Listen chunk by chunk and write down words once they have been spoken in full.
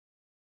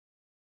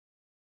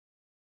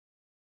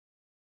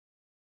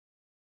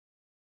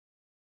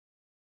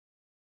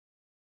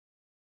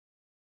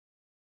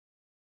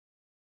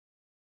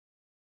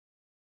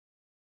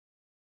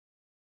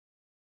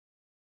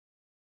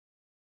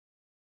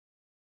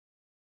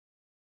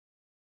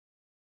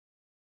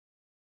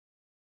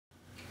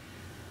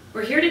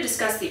We're here to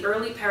discuss the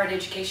Early Parrot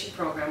Education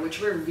Program, which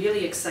we're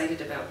really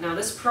excited about. Now,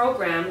 this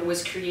program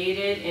was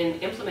created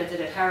and implemented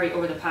at Harry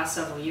over the past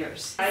several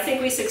years. I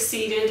think we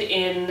succeeded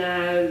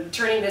in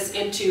turning this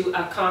into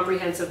a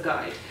comprehensive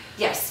guide.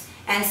 Yes,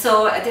 and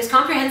so this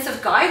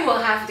comprehensive guide will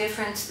have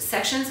different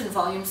sections and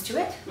volumes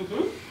to it.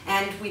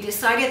 And we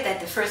decided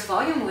that the first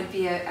volume would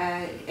be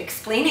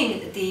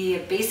explaining the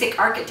basic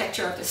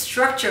architecture of the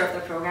structure of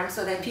the program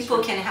so that people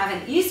can have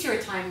an easier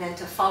time then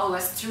to follow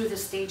us through the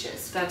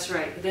stages. That's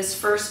right. This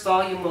first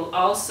volume will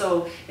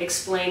also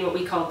explain what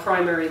we call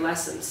primary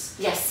lessons.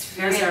 Yes,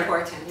 very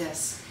important.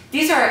 Yes.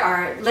 These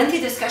are lengthy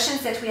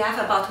discussions that we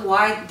have about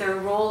why their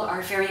role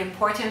are very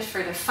important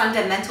for the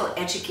fundamental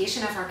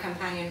education of our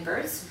companion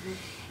birds.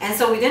 And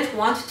so we didn't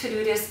want to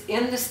do this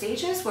in the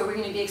stages where we're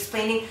going to be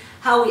explaining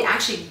how we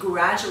actually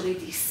gradually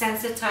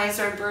desensitize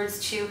our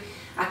birds to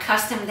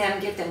accustom them,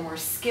 give them more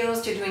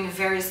skills to doing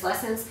various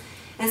lessons.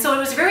 And so it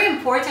was very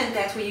important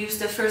that we use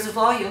the first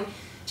volume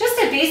just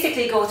to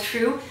basically go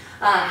through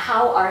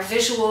how our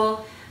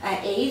visual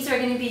aids are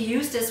going to be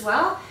used as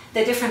well,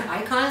 the different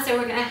icons that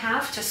we're going to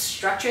have to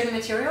structure the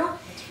material.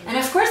 And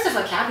of course the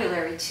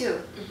vocabulary too,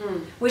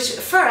 which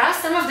for us,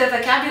 some of the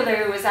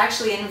vocabulary was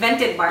actually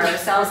invented by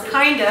ourselves,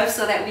 kind of,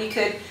 so that we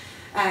could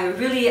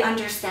really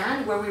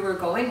understand where we were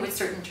going with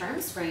certain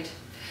terms. Right.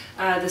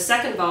 The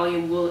second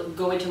volume will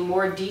go into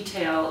more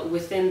detail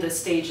within the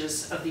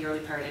stages of the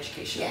early parrot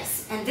education.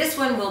 Yes, and this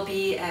one will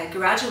be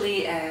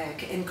gradually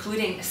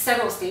including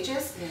several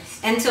stages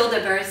until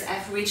the birds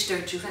have reached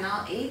their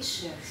juvenile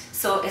age.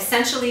 So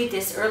essentially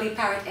this early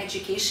parrot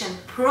education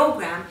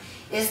program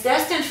is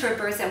destined for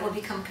birds that will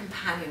become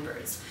companion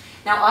birds.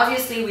 Now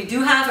obviously we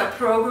do have a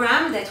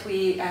program that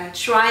we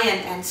try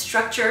and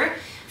structure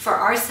for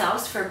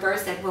ourselves for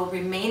birds that will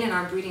remain in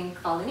our breeding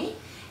colony,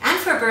 and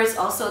for birds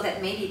also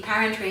that may be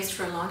parent raised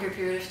for a longer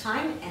period of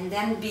time and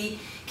then be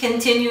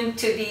continued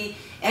to be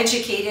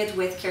educated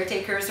with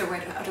caretakers or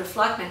with other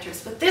flock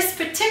mentors. But this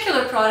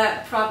particular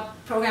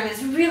program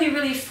is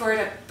really for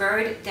the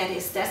bird that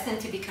is destined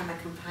to become a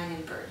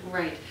companion bird.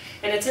 Right.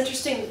 And it's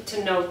interesting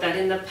to note that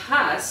in the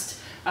past,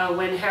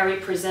 when Harry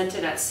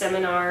presented at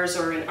seminars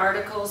or in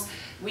articles,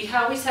 we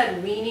always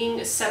had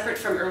weaning separate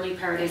from early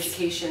parrot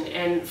education,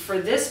 and for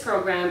this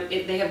program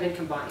they have been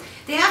combined.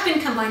 They have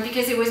been combined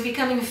because it was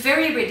becoming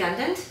very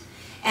redundant,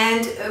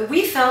 and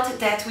we felt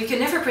that we could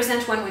never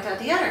present one without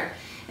the other.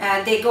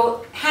 They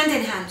go hand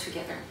in hand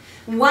together.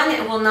 One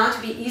will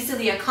not be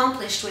easily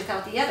accomplished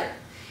without the other.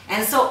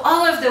 And so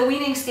all of the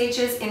weaning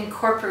stages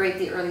incorporate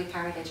the early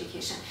parrot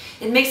education.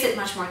 It makes it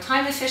much more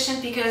time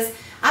efficient because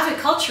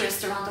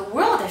aviculturists around the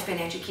world have been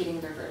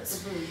educating their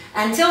birds.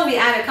 Until we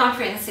add a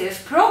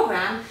comprehensive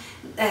program,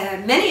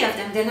 many of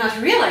them did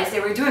not realize they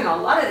were doing a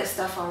lot of this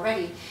stuff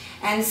already.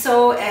 And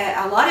so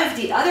a lot of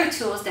the other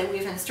tools that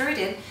we've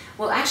inserted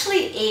will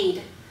actually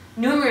aid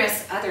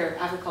numerous other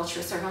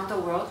aviculturists around the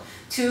world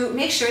to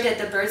make sure that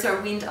the birds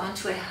are weaned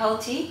onto a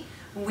healthy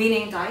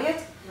weaning diet,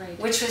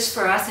 which is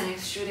for us an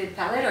extruded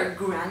pellet or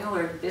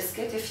granular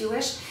biscuit if you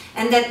wish,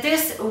 and that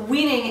this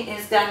weaning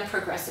is done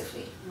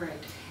progressively.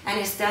 And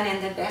it's done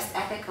in the best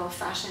ethical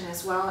fashion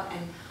as well,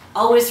 and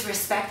always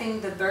respecting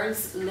the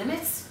bird's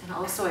limits and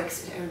also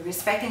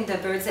respecting the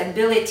bird's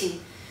ability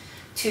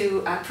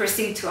to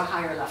proceed to a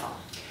higher level.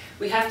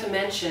 We have to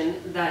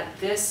mention that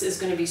this is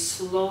going to be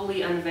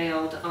slowly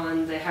unveiled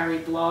on the Harry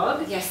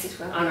blog. Yes, it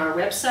will. On our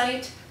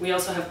website. We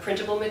also have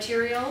printable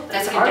material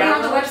that's already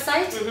on the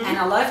website, and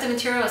a lot of the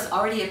material has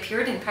already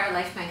appeared in Parrot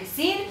Life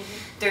magazine.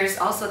 There's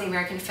also the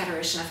American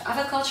Federation of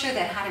Aviculture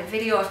that had a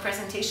video of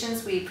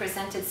presentations we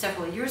presented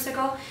several years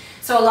ago.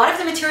 So a lot of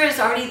the material is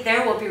already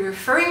there. We'll be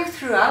referring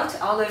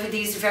throughout all of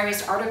these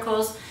various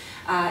articles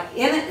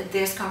in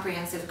this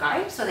comprehensive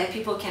guide so that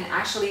people can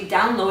actually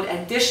download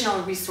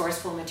additional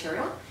resourceful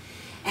material.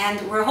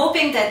 And we're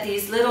hoping that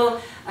these little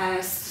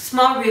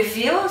small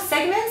reveal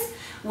segments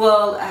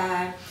will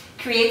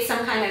create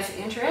some kind of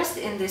interest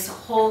in this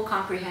whole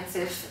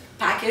comprehensive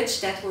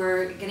package that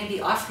we're going to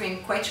be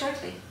offering quite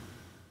shortly.